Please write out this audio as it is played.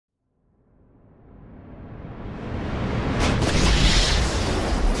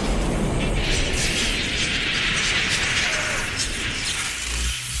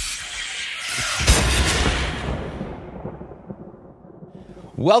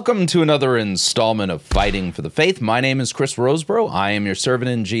Welcome to another installment of Fighting for the Faith. My name is Chris Roseborough. I am your servant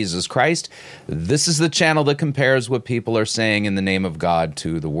in Jesus Christ. This is the channel that compares what people are saying in the name of God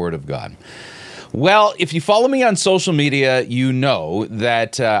to the Word of God. Well, if you follow me on social media, you know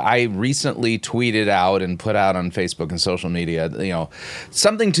that I recently tweeted out and put out on Facebook and social media,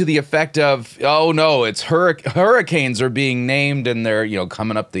 something to the effect of, oh no, it's hurricanes are being named and they're,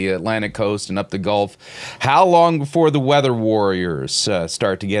 coming up the Atlantic coast and up the Gulf. How long before the weather warriors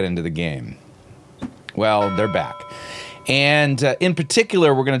start to get into the game? Well, they're back. And in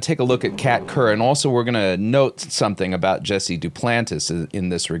particular, we're going to take a look at Kat Kerr, and also we're going to note something about Jesse Duplantis in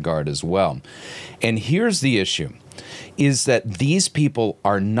this regard as well. And here's the issue, is that these people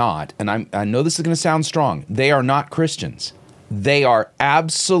are not, and I know this is going to sound strong, they are not Christians. They are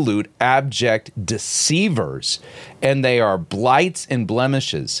absolute, abject deceivers, and they are blights and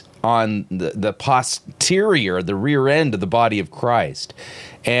blemishes on the posterior, the rear end of the body of Christ.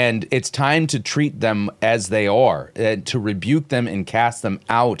 And it's time to treat them as they are, to rebuke them and cast them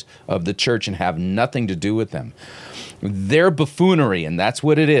out of the church and have nothing to do with them. Their buffoonery, and that's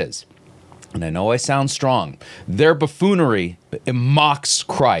what it is, and I know I sound strong, their buffoonery mocks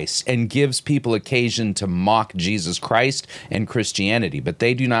Christ and gives people occasion to mock Jesus Christ and Christianity, but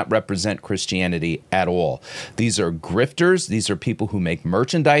they do not represent Christianity at all. These are grifters. These are people who make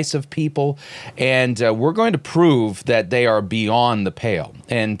merchandise of people, and we're going to prove that they are beyond the pale.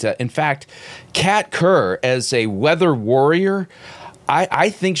 And in fact, Kat Kerr, as a weather warrior, I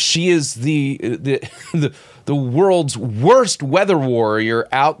think she is the world's worst weather warrior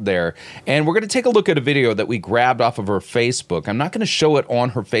out there. And we're going to take a look at a video that we grabbed off of her Facebook. I'm not going to show it on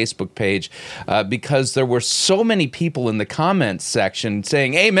her Facebook page because there were so many people in the comments section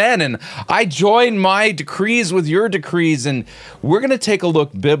saying, amen, and I join my decrees with your decrees. And we're going to take a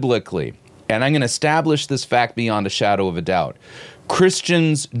look biblically. And I'm going to establish this fact beyond a shadow of a doubt.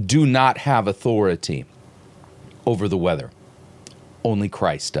 Christians do not have authority over the weather. Only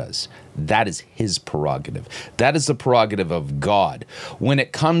Christ does. That is his prerogative. That is the prerogative of God. When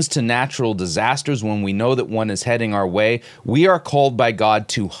it comes to natural disasters, when we know that one is heading our way, we are called by God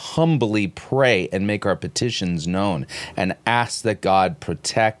to humbly pray and make our petitions known and ask that God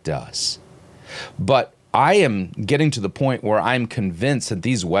protect us. But I am getting to the point where I'm convinced that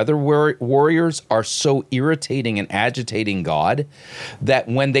these weather warriors are so irritating and agitating God that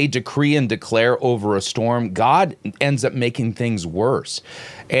when they decree and declare over a storm, God ends up making things worse.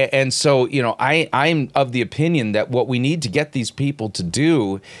 And so, I'm of the opinion that what we need to get these people to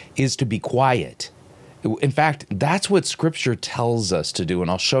do is to be quiet. In fact, that's what Scripture tells us to do,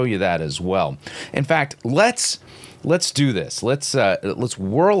 and I'll show you that as well. In fact, let's do this. Let's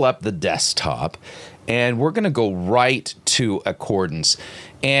whirl up the desktop. And we're going to go right to Accordance.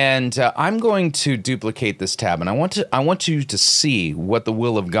 And I'm going to duplicate this tab. And I want you to see what the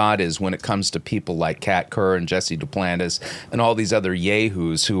will of God is when it comes to people like Kat Kerr and Jesse Duplantis and all these other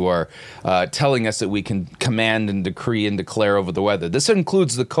yahoos who are telling us that we can command and decree and declare over the weather. This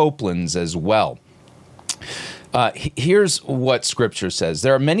includes the Copelands as well. Here's what Scripture says.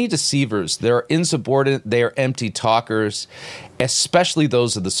 There are many deceivers. They are insubordinate. They are empty talkers, especially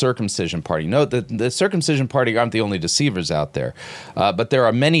those of the circumcision party. Note that the circumcision party aren't the only deceivers out there, but there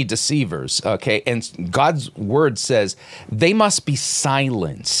are many deceivers, okay? And God's word says they must be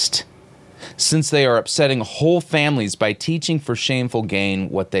silenced, since they are upsetting whole families by teaching for shameful gain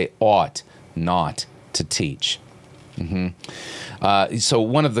what they ought not to teach. So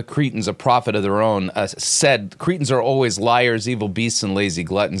one of the Cretans, a prophet of their own, said, Cretans are always liars, evil beasts, and lazy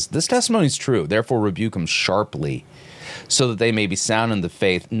gluttons. This testimony is true. Therefore rebuke them sharply, so that they may be sound in the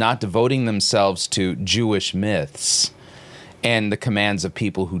faith, not devoting themselves to Jewish myths and the commands of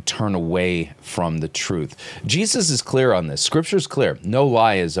people who turn away from the truth. Jesus is clear on this. Scripture is clear. No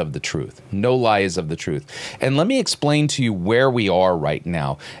lie is of the truth. No lie is of the truth. And let me explain to you where we are right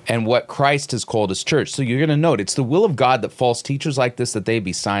now and what Christ has called his church. So you're going to note it's the will of God that false teachers like this, that they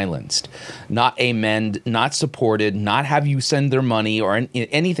be silenced, not amend, not supported, not have you send their money or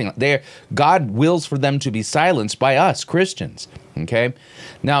anything. God wills for them to be silenced by us, Christians. Okay.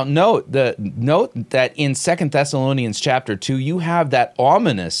 Now note that in 2 Thessalonians chapter 2, you have that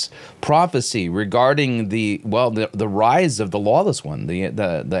ominous prophecy regarding the rise of the lawless one, the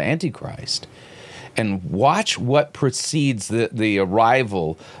Antichrist. And watch what precedes the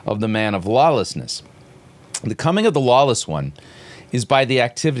arrival of the man of lawlessness. The coming of the lawless one is by the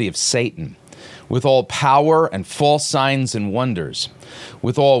activity of Satan. with all power and false signs and wonders,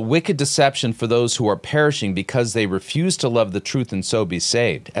 with all wicked deception for those who are perishing because they refuse to love the truth and so be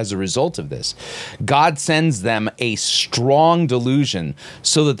saved. As a result of this, God sends them a strong delusion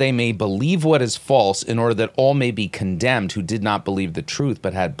so that they may believe what is false, in order that all may be condemned who did not believe the truth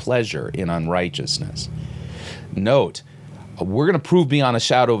but had pleasure in unrighteousness. Note, we're going to prove beyond a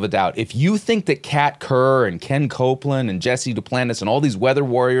shadow of a doubt. If you think that Kat Kerr and Ken Copeland and Jesse Duplantis and all these weather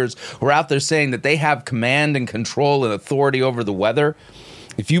warriors who are out there saying that they have command and control and authority over the weather,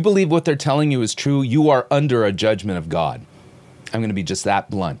 if you believe what they're telling you is true, you are under a judgment of God. I'm going to be just that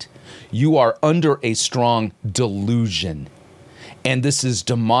blunt. You are under a strong delusion. And this is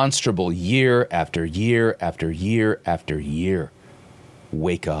demonstrable year after year after year after year.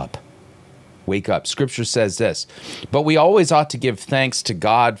 Wake up. Wake up. Scripture says this, but we always ought to give thanks to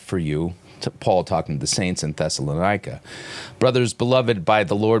God for you, to Paul talking to the saints in Thessalonica, brothers beloved by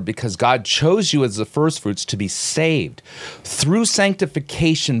the Lord, because God chose you as the firstfruits to be saved through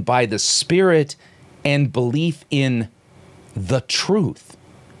sanctification by the Spirit and belief in the truth.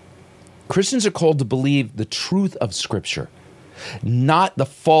 Christians are called to believe the truth of Scripture, not the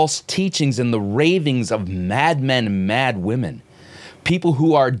false teachings and the ravings of madmen and mad women. People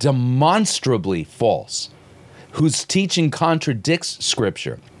who are demonstrably false, whose teaching contradicts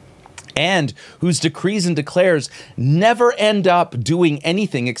Scripture, and whose decrees and declares never end up doing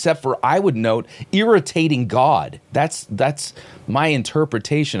anything except for, I would note, irritating God. That's my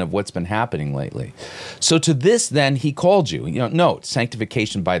interpretation of what's been happening lately. So to this, then, he called you. Note,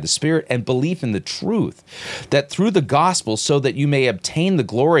 sanctification by the Spirit and belief in the truth, that through the gospel, so that you may obtain the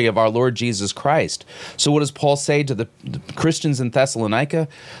glory of our Lord Jesus Christ. So what does Paul say to the Christians in Thessalonica?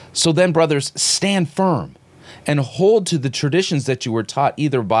 So then, brothers, stand firm and hold to the traditions that you were taught,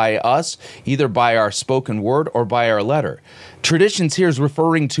 either by us, either by our spoken word, or by our letter. Traditions here is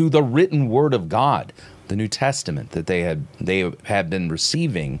referring to the written word of God, the New Testament that they had been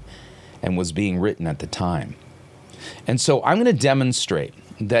receiving and was being written at the time. And so I'm going to demonstrate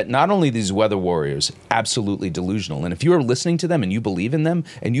that not only these weather warriors absolutely delusional, and if you are listening to them and you believe in them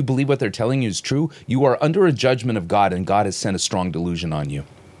and you believe what they're telling you is true, you are under a judgment of God, and God has sent a strong delusion on you.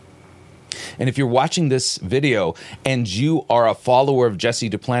 And if you're watching this video and you are a follower of Jesse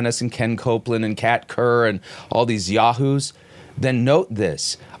Duplantis and Ken Copeland and Kat Kerr and all these yahoos, then note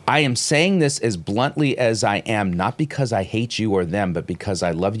this. I am saying this as bluntly as I am, not because I hate you or them, but because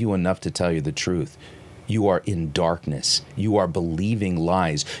I love you enough to tell you the truth. You are in darkness. You are believing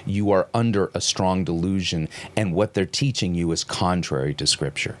lies. You are under a strong delusion, and what they're teaching you is contrary to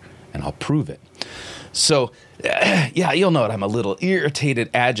Scripture. And I'll prove it. So, yeah, you'll note I'm a little irritated,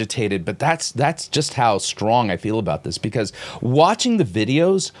 agitated, but that's just how strong I feel about this, because watching the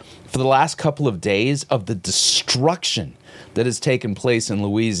videos for the last couple of days of the destruction that has taken place in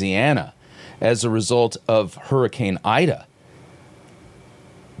Louisiana as a result of Hurricane Ida,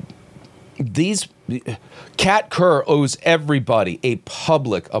 Kat Kerr owes everybody a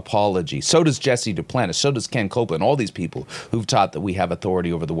public apology. So does Jesse Duplantis. So does Ken Copeland. All these people who've taught that we have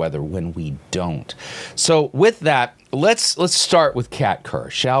authority over the weather when we don't. So with that, let's start with Kat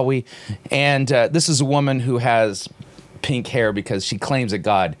Kerr, shall we? And this is a woman who has pink hair because she claims that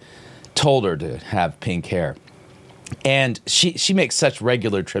God told her to have pink hair. And she makes such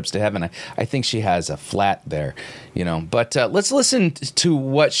regular trips to heaven. I think she has a flat there, But let's listen to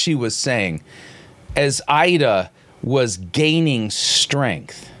what she was saying as Ida was gaining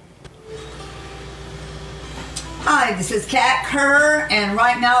strength. Hi, this is Kat Kerr, and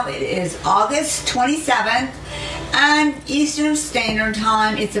right now it is August 27th, and Eastern Standard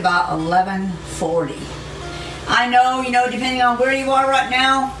Time, it's about 11:40. I know, depending on where you are right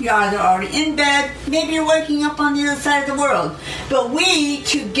now, you're either already in bed, maybe you're waking up on the other side of the world. But we,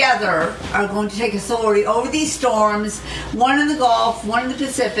 together, are going to take authority over these storms, one in the Gulf, one in the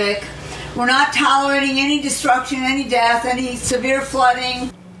Pacific. We're not tolerating any destruction, any death, any severe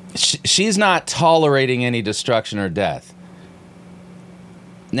flooding. She's not tolerating any destruction or death.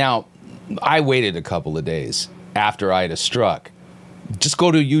 Now, I waited a couple of days after Ida struck. Just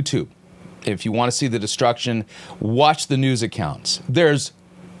go to YouTube. If you want to see the destruction, watch the news accounts. There's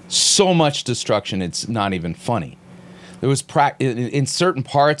so much destruction, it's not even funny. There was in certain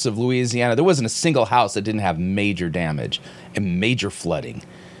parts of Louisiana, there wasn't a single house that didn't have major damage and major flooding.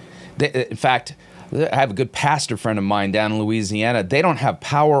 In fact, I have a good pastor friend of mine down in Louisiana. They don't have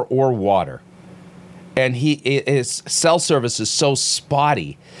power or water. And his cell service is so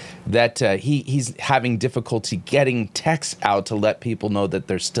spotty that he's having difficulty getting texts out to let people know that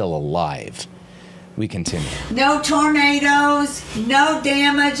they're still alive. We continue. No tornadoes, no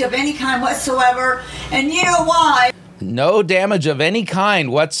damage of any kind whatsoever. And you know why? No damage of any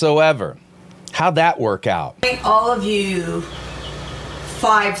kind whatsoever. How'd that work out? All of you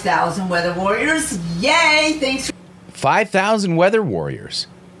 5,000 weather warriors, yay! Thanks. 5,000 weather warriors?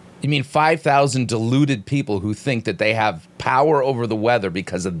 You mean 5,000 deluded people who think that they have power over the weather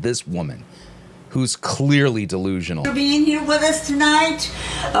because of this woman who's clearly delusional? For being here with us tonight.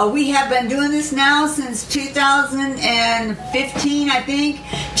 We have been doing this now since 2015, I think.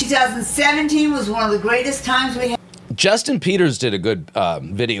 2017 was one of the greatest times we had. Justin Peters did a good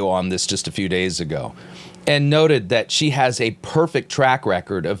video on this just a few days ago and noted that she has a perfect track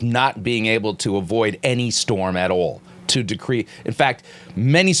record of not being able to avoid any storm at all. To decree. In fact,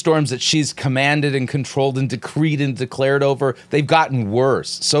 many storms that she's commanded and controlled and decreed and declared over, they've gotten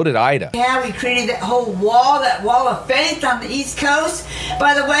worse. So did Ida. Yeah, we created that whole wall, that wall of faith on the East Coast.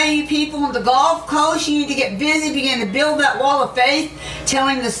 By the way, you people on the Gulf Coast, you need to get busy, begin to build that wall of faith,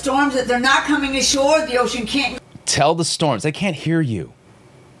 telling the storms that they're not coming ashore, the ocean can't. Tell the storms, they can't hear you.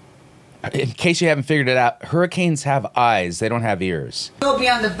 In case you haven't figured it out, hurricanes have eyes, they don't have ears. Go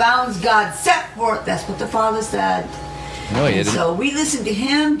beyond the bounds God set for it. That's what the Father said. No, he didn't. So we listen to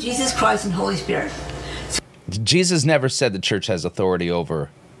him, Jesus Christ, and Holy Spirit. Jesus never said the church has authority over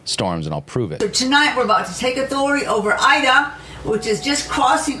storms, and I'll prove it. So tonight we're about to take authority over Ida, which is just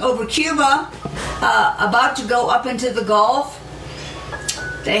crossing over Cuba, about to go up into the Gulf.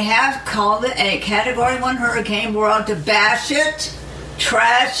 They have called it a Category 1 hurricane. We're out to bash it,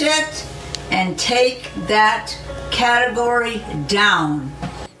 trash it, and take that category down.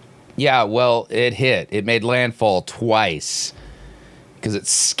 Yeah, well, it hit. It made landfall twice because it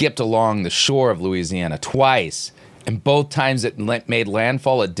skipped along the shore of Louisiana twice. And both times it made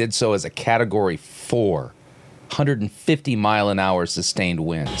landfall, it did so as a Category 4. 150-mile-an-hour sustained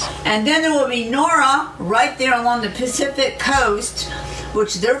winds. And then there will be Nora right there along the Pacific coast,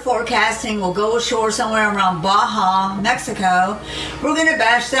 which they're forecasting will go ashore somewhere around Baja, Mexico. We're going to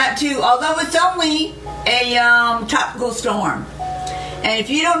bash that too, although it's only a tropical storm. And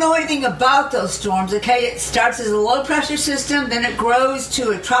if you don't know anything about those storms, okay, it starts as a low pressure system, then it grows to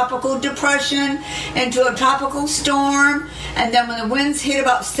a tropical depression, into a tropical storm, and then when the winds hit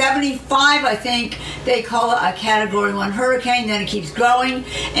about 75, I think, they call it a Category 1 hurricane, then it keeps growing,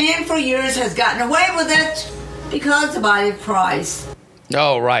 and for years has gotten away with it because of Ida Price.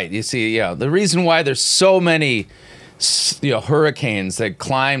 Oh, right. You see, yeah, the reason why there's so many, hurricanes that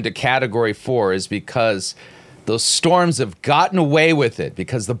climb to Category 4 is because those storms have gotten away with it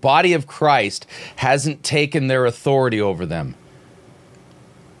because the body of Christ hasn't taken their authority over them.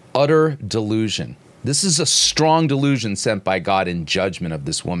 Utter delusion. This is a strong delusion sent by God in judgment of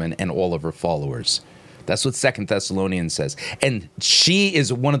this woman and all of her followers. That's what 2 Thessalonians says. And she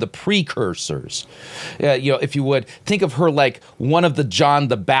is one of the precursors. If you would, think of her like one of the John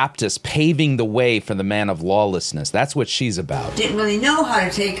the Baptist paving the way for the man of lawlessness. That's what she's about. Didn't really know how to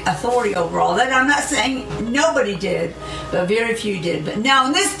take authority over all that. I'm not saying nobody did, but very few did. But now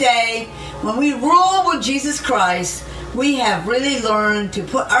in this day, when we rule with Jesus Christ, we have really learned to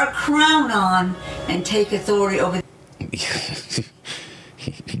put our crown on and take authority over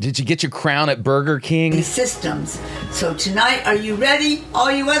Did you get your crown at Burger King? these systems. So tonight, are you ready,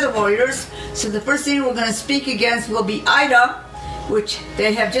 all you weather warriors? So the first thing we're going to speak against will be Ida, which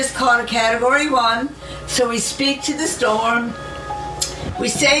they have just called a Category 1. So we speak to the storm. We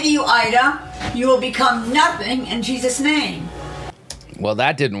say to you, Ida, you will become nothing in Jesus' name. Well,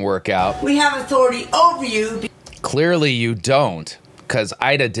 that didn't work out. We have authority over you Clearly you don't, because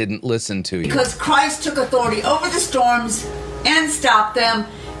Ida didn't listen to you. because Christ took authority over the storms and stopped them.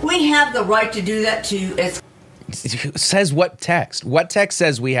 We have the right to do that too. It's Says what text? What text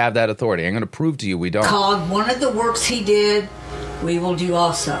says we have that authority? I'm going to prove to you we don't. called one of the works he did, we will do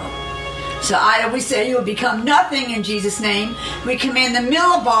also. So Ida, we say you will become nothing in Jesus' name. We command the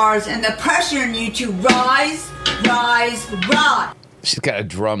millibars and the pressure in you to rise, rise, rise. She's got a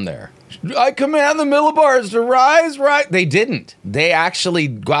drum there. I command the millibars to rise, right? They didn't. They actually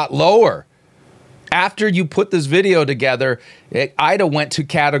got lower. After you put this video together, Ida went to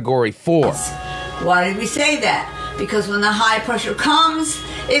Category 4. Why did we say that? Because when the high pressure comes,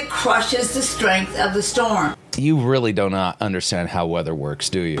 it crushes the strength of the storm. You really do not understand how weather works,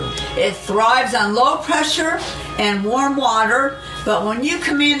 do you? It thrives on low pressure and warm water, but when you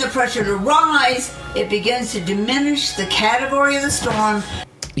command the pressure to rise, it begins to diminish the category of the storm.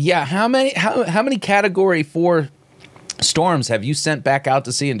 Yeah, how many Category 4 storms have you sent back out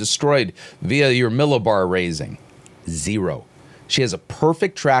to sea and destroyed via your millibar raising? 0. She has a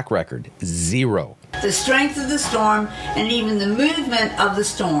perfect track record. 0. The strength of the storm and even the movement of the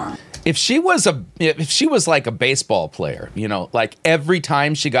storm. If she was like a baseball player, like every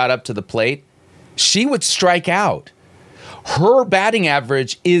time she got up to the plate, she would strike out. Her batting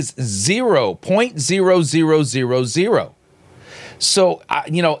average is 0.0000. So,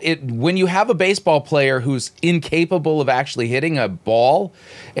 when you have a baseball player who's incapable of actually hitting a ball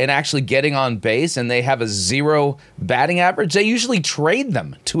and actually getting on base and they have a 0 batting average, they usually trade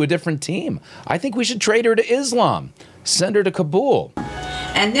them to a different team. I think we should trade her to Islam, send her to Kabul.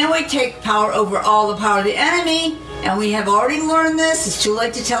 And then we take power over all the power of the enemy. And we have already learned this. It's too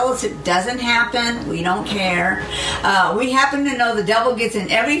late to tell us it doesn't happen. We don't care. We happen to know the devil gets in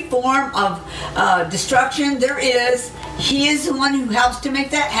every form of destruction there is. He is the one who helps to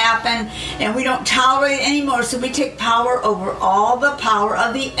make that happen. And we don't tolerate it anymore. So we take power over all the power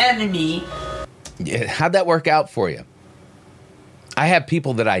of the enemy. Yeah, how'd that work out for you? I have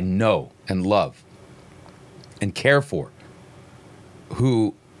people that I know and love and care for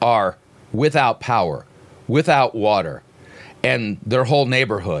who are without power, without water, and their whole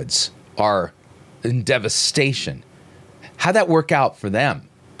neighborhoods are in devastation. How'd that work out for them?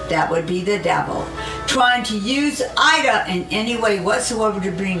 That would be the devil trying to use Ida in any way whatsoever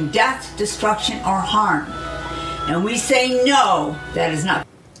to bring death, destruction, or harm. And we say no, that is not.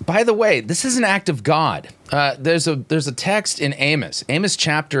 By the way, this is an act of God. There's a text in Amos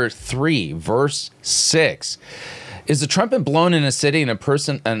chapter 3, verse 6. Is the trumpet blown in a city and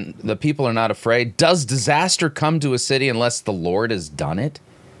the people are not afraid? Does disaster come to a city unless the Lord has done it?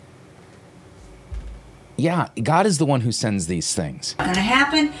 Yeah, God is the one who sends these things. Going to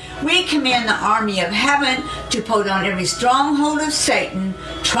happen. We command the army of heaven to put on every stronghold of Satan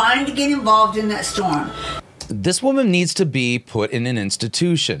trying to get involved in that storm. This woman needs to be put in an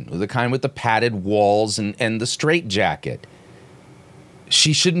institution, the kind with the padded walls and the straitjacket.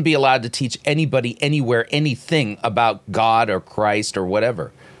 She shouldn't be allowed to teach anybody, anywhere, anything about God or Christ or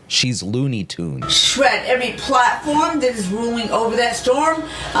whatever. She's Looney Tunes. Shred every platform that is ruling over that storm,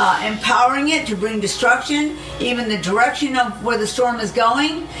 empowering it to bring destruction, even the direction of where the storm is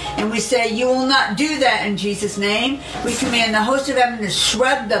going. And we say, you will not do that in Jesus' name. We command the host of heaven to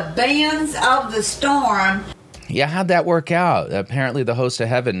shred the bands of the storm. Yeah, how'd that work out? Apparently the host of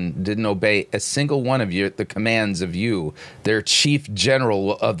heaven didn't obey a single one of the commands of you, their chief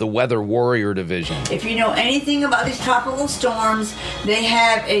general of the Weather Warrior Division. If you know anything about these tropical storms, they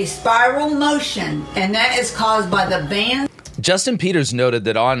have a spiral motion, and that is caused by the band. Justin Peters noted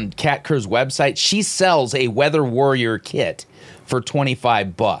that on Kat Kerr's website, she sells a Weather Warrior kit for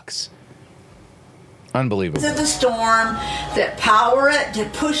 $25. Unbelievable. Of the storm that power it to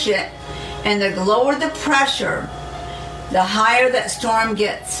push it, and the lower the pressure, the higher that storm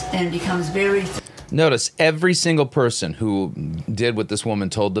gets and becomes very... Notice every single person who did what this woman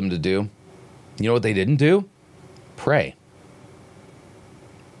told them to do, you know what they didn't do? Pray.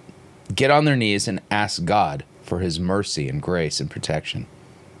 Get on their knees and ask God for his mercy and grace and protection.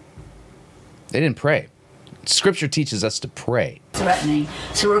 They didn't pray. Scripture teaches us to pray. Threatening.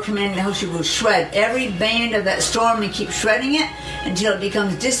 So we're commanding the host to shred every band of that storm and keep shredding it until it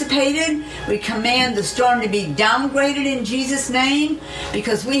becomes dissipated. We command the storm to be downgraded in Jesus' name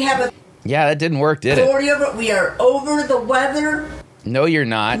because we have a... Yeah, that didn't work, did it? Authority over it. We are over the weather. No, you're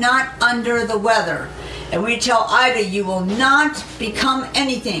not. Not under the weather. And we tell Ida, you will not become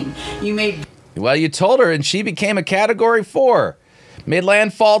anything. You may... Well, you told her and she became a Category 4. Made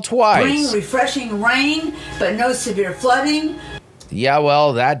landfall twice. Bring refreshing rain, but no severe flooding. Yeah,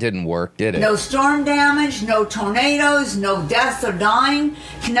 well, that didn't work, did it? No storm damage, no tornadoes, no deaths or dying.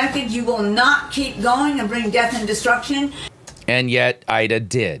 Connected, you will not keep going and bring death and destruction. And yet, Ida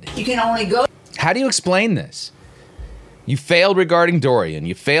did. You can only go... How do you explain this? You failed regarding Dorian.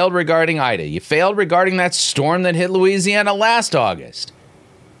 You failed regarding Ida. You failed regarding that storm that hit Louisiana last August.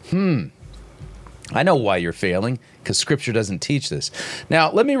 I know why you're failing, because Scripture doesn't teach this.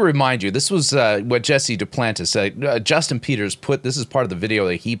 Now, let me remind you, this was what Jesse Duplantis said. Justin Peters this is part of the video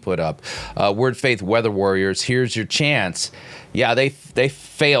that he put up. Word Faith Weather Warriors, here's your chance. Yeah, they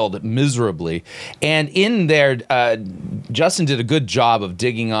failed miserably. And in there, Justin did a good job of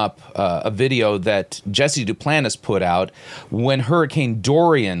digging up a video that Jesse Duplantis put out when Hurricane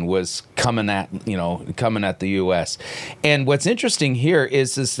Dorian was coming at the U.S. And what's interesting here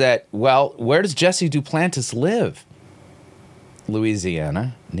is that, well, where does Jesse Duplantis live?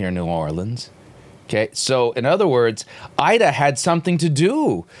 Louisiana, near New Orleans. Okay, so in other words, Ida had something to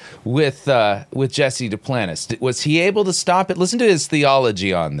do with Jesse Duplantis. Was he able to stop it? Listen to his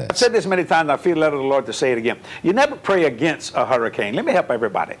theology on this. I've said this many times, I feel led of the Lord to say it again. You never pray against a hurricane. Let me help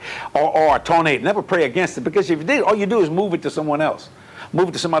everybody. Or a tornado. Never pray against it, because if you did, all you do is move it to someone else. Move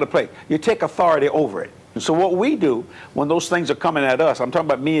it to some other place. You take authority over it. And so what we do when those things are coming at us, I'm talking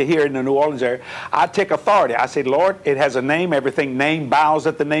about me here in the New Orleans area, I take authority. I say, Lord, it has a name. Everything name bows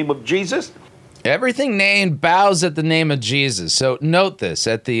at the name of Jesus. Everything named bows at the name of Jesus. So note this,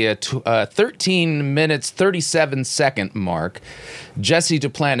 at the 13 minutes, 37 second mark, Jesse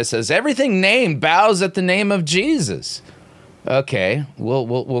Duplantis says, everything named bows at the name of Jesus. Okay,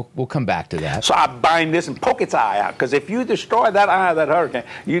 we'll come back to that. So I bind this and poke its eye out, because if you destroy that eye of that hurricane,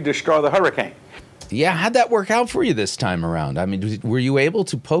 you destroy the hurricane. Yeah, how'd that work out for you this time around? I mean, were you able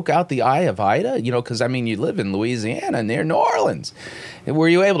to poke out the eye of Ida? You know, because, I mean, you live in Louisiana near New Orleans. Were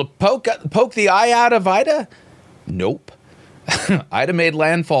you able to poke the eye out of Ida? Nope. Ida made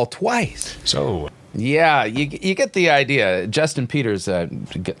landfall twice. So... yeah, you get the idea. Justin Peters,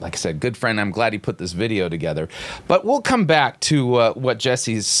 like I said, good friend. I'm glad he put this video together. But we'll come back to what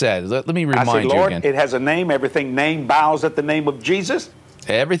Jesse said. Let me remind you Lord, again. it has a name. Everything named bows at the name of Jesus.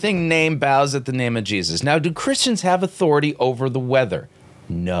 Everything named bows at the name of Jesus. Now, do Christians have authority over the weather?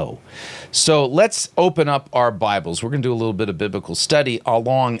 No. So let's open up our Bibles. We're going to do a little bit of biblical study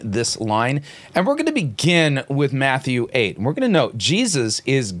along this line. And we're going to begin with Matthew 8. And we're going to note Jesus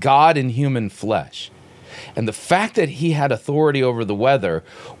is God in human flesh. And the fact that he had authority over the weather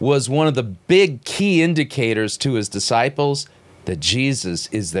was one of the big key indicators to his disciples that Jesus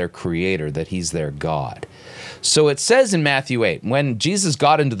is their creator, that he's their God. So it says in Matthew 8, when Jesus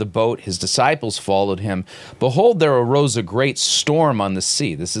got into the boat, his disciples followed him. Behold, there arose a great storm on the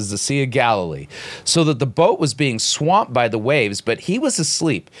sea. This is the Sea of Galilee. So that the boat was being swamped by the waves, but he was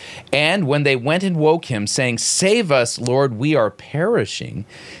asleep. And when they went and woke him, saying, Save us, Lord, we are perishing,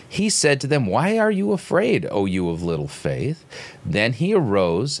 he said to them, Why are you afraid, O you of little faith? Then he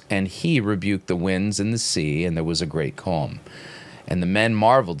arose, and he rebuked the winds and the sea, and there was a great calm. And the men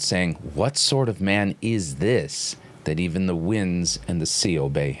marveled, saying, What sort of man is this, that even the winds and the sea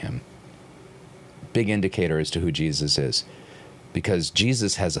obey him? Big indicator as to who Jesus is. Because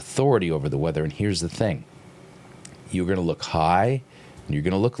Jesus has authority over the weather, and here's the thing. You're going to look high, and you're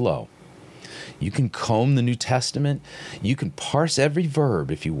going to look low. You can comb the New Testament. You can parse every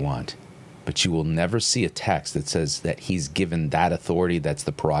verb if you want. But you will never see a text that says that he's given that authority, that's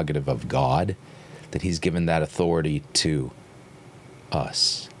the prerogative of God, that he's given that authority to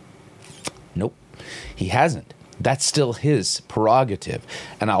us. Nope, he hasn't. That's still his prerogative,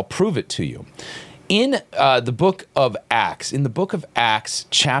 and I'll prove it to you. In the book of Acts,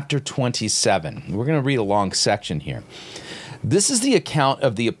 chapter 27, we're going to read a long section here. This is the account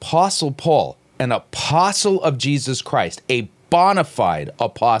of the Apostle Paul, an apostle of Jesus Christ, a bona fide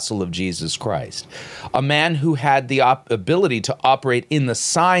apostle of Jesus Christ, a man who had the ability to operate in the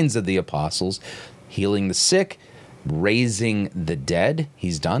signs of the apostles, healing the sick, raising the dead.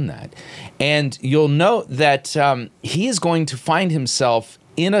 He's done that. And you'll note that he is going to find himself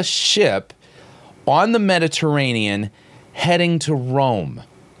in a ship on the Mediterranean heading to Rome.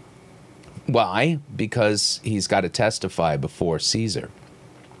 Why? Because he's got to testify before Caesar.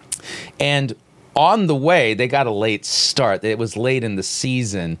 And on the way, they got a late start. It was late in the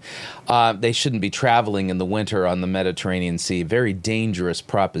season. They shouldn't be traveling in the winter on the Mediterranean Sea. Very dangerous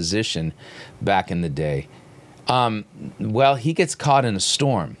proposition back in the day. Well, he gets caught in a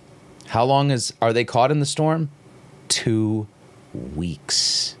storm. How long are they caught in the storm? 2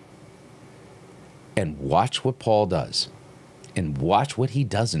 weeks. And watch what Paul does. And watch what he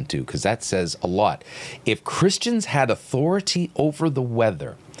doesn't do, because that says a lot. If Christians had authority over the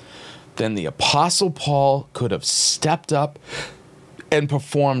weather, then the Apostle Paul could have stepped up and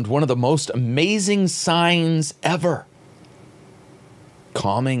performed one of the most amazing signs ever,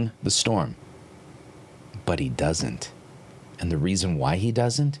 calming the storm. But he doesn't. And the reason why he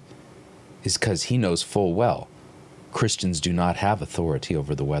doesn't is because he knows full well Christians do not have authority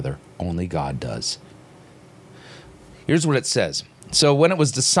over the weather. Only God does. Here's what it says. So when it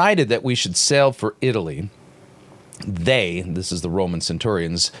was decided that we should sail for Italy, they, this is the Roman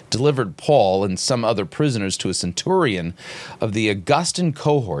centurions, delivered Paul and some other prisoners to a centurion of the Augustan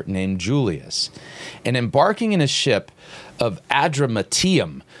cohort named Julius. And embarking in a ship of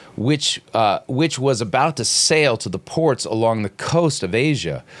Adramyttium, which was about to sail to the ports along the coast of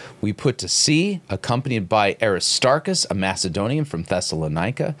Asia, we put to sea, accompanied by Aristarchus, a Macedonian from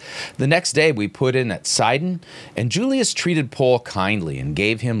Thessalonica. The next day we put in at Sidon, and Julius treated Paul kindly and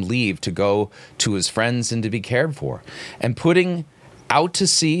gave him leave to go to his friends and to be cared for. And putting out to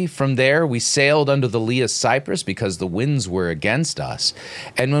sea, from there we sailed under the lee of Cyprus because the winds were against us.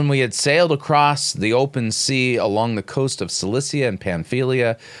 And when we had sailed across the open sea along the coast of Cilicia and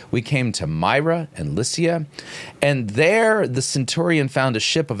Pamphylia, we came to Myra and Lycia. And there the centurion found a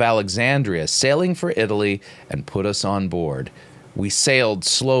ship of Alexandria sailing for Italy and put us on board. We sailed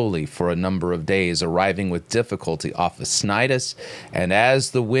slowly for a number of days, arriving with difficulty off of Cnidus, and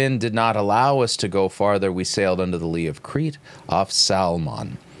as the wind did not allow us to go farther, we sailed under the lee of Crete off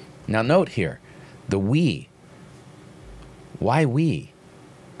Salmon. Now note here, The we. Why we?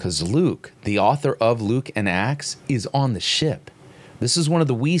 Because Luke, the author of Luke and Acts, is on the ship. This is one of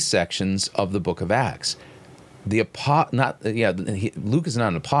the we sections of the book of Acts. Luke is not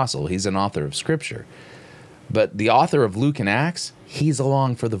an apostle. He's an author of Scripture. But the author of Luke and Acts, he's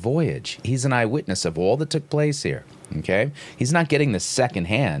along for the voyage. He's an eyewitness of all that took place here. Okay? He's not getting this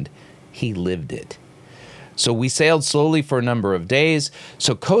secondhand. He lived it. So we sailed slowly for a number of days.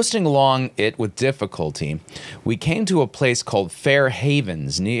 So coasting along it with difficulty, we came to a place called Fair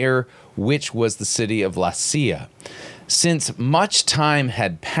Havens, near which was the city of Lasea. Since much time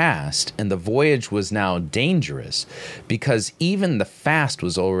had passed and the voyage was now dangerous, because even the fast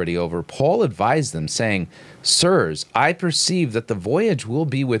was already over, Paul advised them, saying, "Sirs, I perceive that the voyage will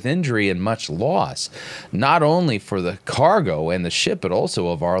be with injury and much loss, not only for the cargo and the ship, but also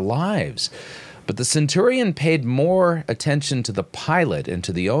of our lives." But the centurion paid more attention to the pilot and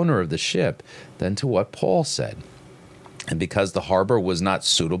to the owner of the ship than to what Paul said. And because the harbor was not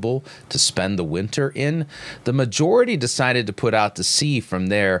suitable to spend the winter in, the majority decided to put out to sea from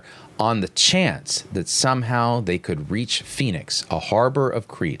there on the chance that somehow they could reach Phoenix, a harbor of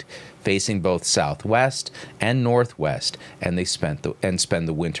Crete, facing both southwest and northwest, and they spend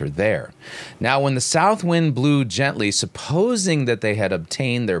the winter there. Now, when the south wind blew gently, supposing that they had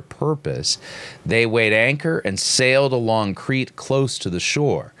obtained their purpose, they weighed anchor and sailed along Crete close to the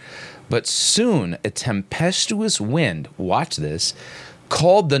shore. But soon a tempestuous wind, watch this,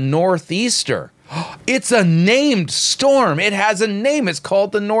 called the Northeaster. It's a named storm. It has a name. It's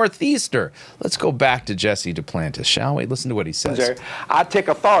called the Northeaster. Let's go back to Jesse Duplantis, shall we? Listen to what he says. I take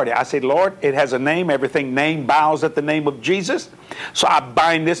authority. I say, Lord, it has a name. Everything named bows at the name of Jesus. So I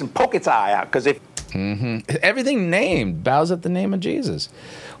bind this and poke its eye out. Because if everything named bows at the name of Jesus.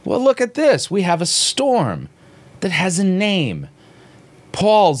 Well, look at this. We have a storm that has a name.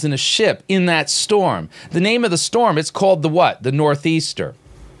 Paul's in a ship in that storm. The name of the storm, it's called the what? The Northeaster.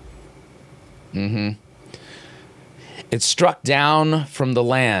 It struck down from the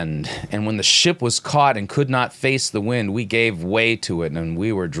land, and when the ship was caught and could not face the wind, we gave way to it, and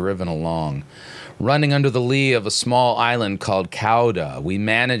we were driven along. Running under the lee of a small island called Cauda, we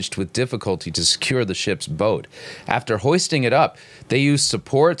managed with difficulty to secure the ship's boat. After hoisting it up, they used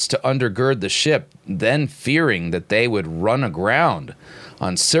supports to undergird the ship, then fearing that they would run aground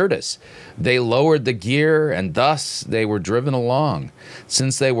on Syrtis, they lowered the gear, and thus they were driven along.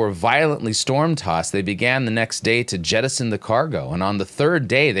 Since they were violently storm-tossed, they began the next day to jettison the cargo, and on the third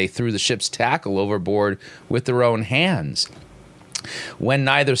day they threw the ship's tackle overboard with their own hands. When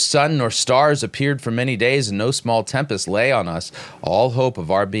neither sun nor stars appeared for many days, and no small tempest lay on us, all hope of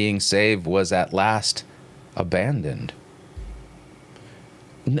our being saved was at last abandoned.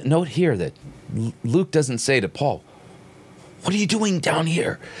 Note here that Luke doesn't say to Paul, "What are you doing down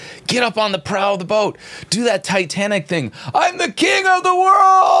here? Get up on the prow of the boat. Do that Titanic thing. I'm the king of the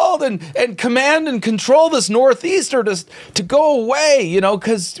world, and command and control this Northeaster to go away,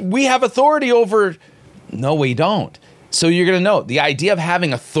 because we have authority over." No, we don't. So you're going to note the idea of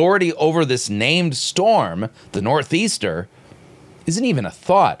having authority over this named storm, the Northeaster, isn't even a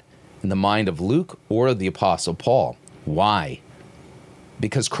thought in the mind of Luke or the Apostle Paul. Why?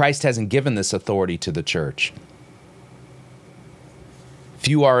 Because Christ hasn't given this authority to the church. If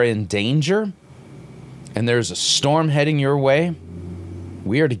you are in danger and there's a storm heading your way,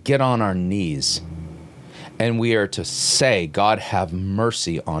 we are to get on our knees and we are to say, "God, have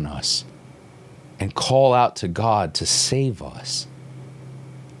mercy on us," and call out to God to save us.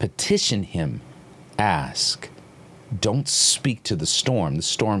 Petition Him. Ask. Don't speak to the storm. The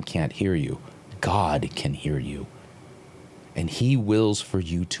storm can't hear you. God can hear you. And He wills for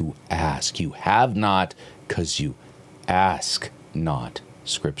you to ask. You have not because you ask not,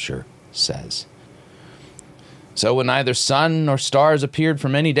 Scripture says. So when neither sun nor stars appeared for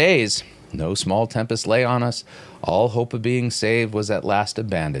many days, no small tempest lay on us, all hope of being saved was at last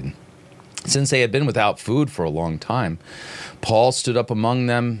abandoned. Since they had been without food for a long time, Paul stood up among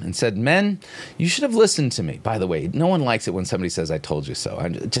them and said, "Men, you should have listened to me." By the way, no one likes it when somebody says, "I told you so."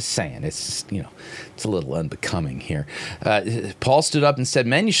 I'm just saying, it's it's a little unbecoming here. Paul stood up and said,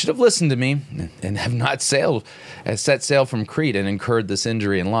 "Men, you should have listened to me and have not set sail from Crete and incurred this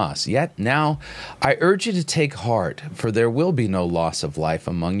injury and loss. Yet now I urge you to take heart, for there will be no loss of life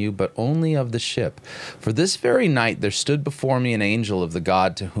among you, but only of the ship. For this very night there stood before me an angel of the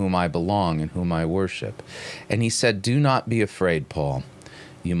God to whom I belong and whom I worship. And he said, 'Do not be afraid, Paul.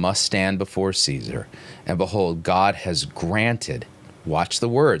 You must stand before Caesar. And behold, God has granted,'" watch the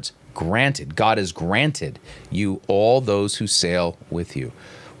words, granted, God has granted you all those who sail with you."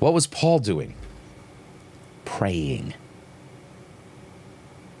 What was Paul doing? Praying.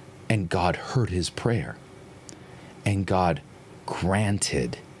 And God heard his prayer. And God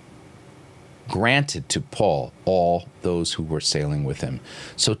granted to Paul all those who were sailing with him.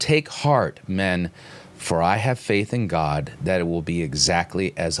 So take heart, men, for I have faith in God that it will be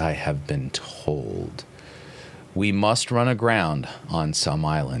exactly as I have been told. We must run aground on some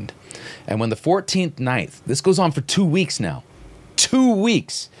island. And when the 14th night, this goes on for 2 weeks now, 2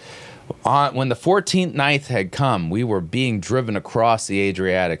 weeks. When the 14th night had come, we were being driven across the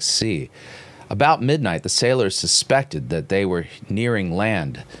Adriatic Sea. About midnight, the sailors suspected that they were nearing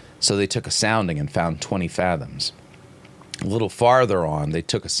land, so they took a sounding and found 20 fathoms. A little farther on, they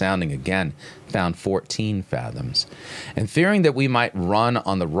took a sounding again, found 14 fathoms. And fearing that we might run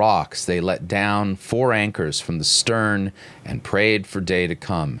on the rocks, they let down 4 anchors from the stern and prayed for day to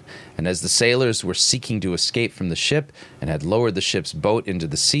come. And as the sailors were seeking to escape from the ship and had lowered the ship's boat into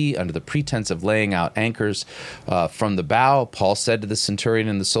the sea under the pretense of laying out anchors from the bow, Paul said to the centurion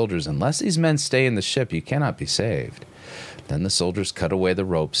and the soldiers, "Unless these men stay in the ship, you cannot be saved." Then the soldiers cut away the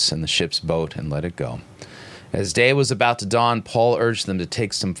ropes in the ship's boat and let it go. As day was about to dawn, Paul urged them to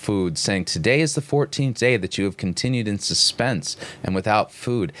take some food, saying, "Today is the 14th day that you have continued in suspense and without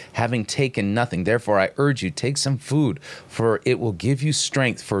food, having taken nothing. Therefore I urge you, take some food, for it will give you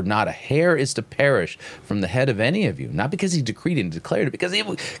strength, for not a hair is to perish from the head of any of you." Not because he decreed it and declared it,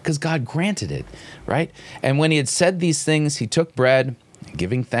 because God granted it, right? And when he had said these things, he took bread,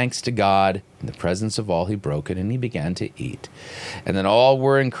 giving thanks to God, in the presence of all, he broke it, and he began to eat. And then all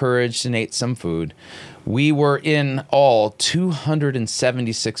were encouraged and ate some food. We were in all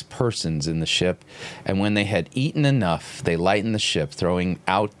 276 persons in the ship, and when they had eaten enough, they lightened the ship, throwing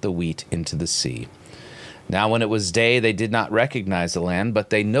out the wheat into the sea. Now when it was day, they did not recognize the land, but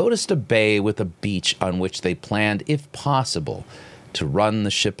they noticed a bay with a beach on which they planned, if possible, to run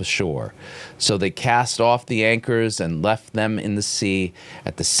the ship ashore. So they cast off the anchors and left them in the sea,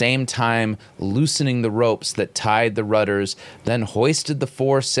 at the same time loosening the ropes that tied the rudders, then hoisted the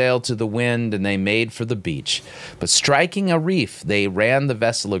foresail to the wind, and they made for the beach. But striking a reef, they ran the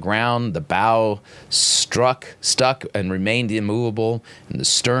vessel aground. The bow stuck and remained immovable, and the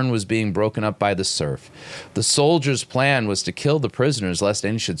stern was being broken up by the surf. The soldiers' plan was to kill the prisoners, lest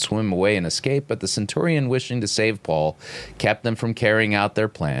any should swim away and escape, but the centurion, wishing to save Paul, kept them from carrying out their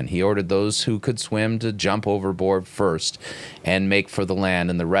plan. He ordered those who could swim to jump overboard first and make for the land,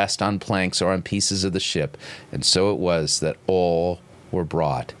 and the rest on planks or on pieces of the ship. And so it was that all were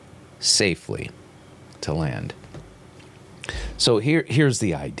brought safely to land. So here's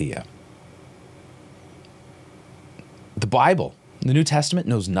the idea. The Bible, the New Testament,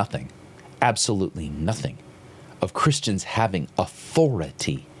 knows nothing, absolutely nothing, of Christians having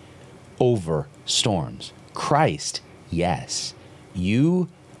authority over storms. Christ, yes. You,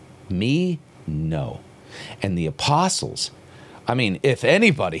 me, no. And the apostles, I mean, if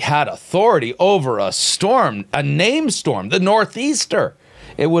anybody had authority over a storm, a named storm, the northeaster,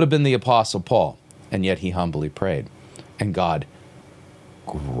 it would have been the Apostle Paul. And yet he humbly prayed. And God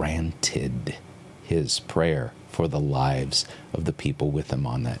granted his prayer for the lives of the people with him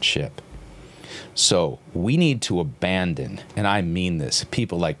on that ship. So we need to abandon, and I mean this,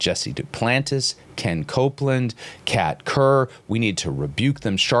 people like Jesse Duplantis, Ken Copeland, Kat Kerr. We need to rebuke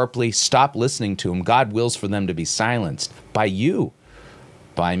them sharply. Stop listening to them. God wills for them to be silenced by you,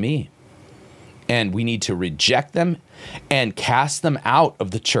 by me. And we need to reject them and cast them out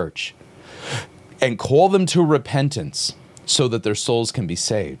of the church and call them to repentance so that their souls can be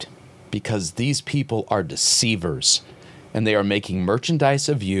saved. Because these people are deceivers. And they are making merchandise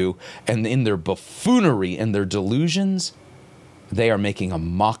of you, and in their buffoonery and their delusions, they are making a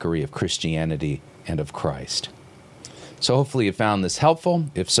mockery of Christianity and of Christ. So hopefully you found this helpful.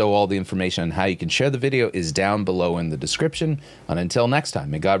 If so, all the information on how you can share the video is down below in the description. And until next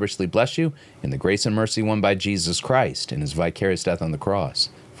time, may God richly bless you in the grace and mercy won by Jesus Christ in his vicarious death on the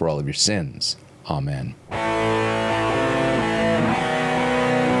cross for all of your sins. Amen.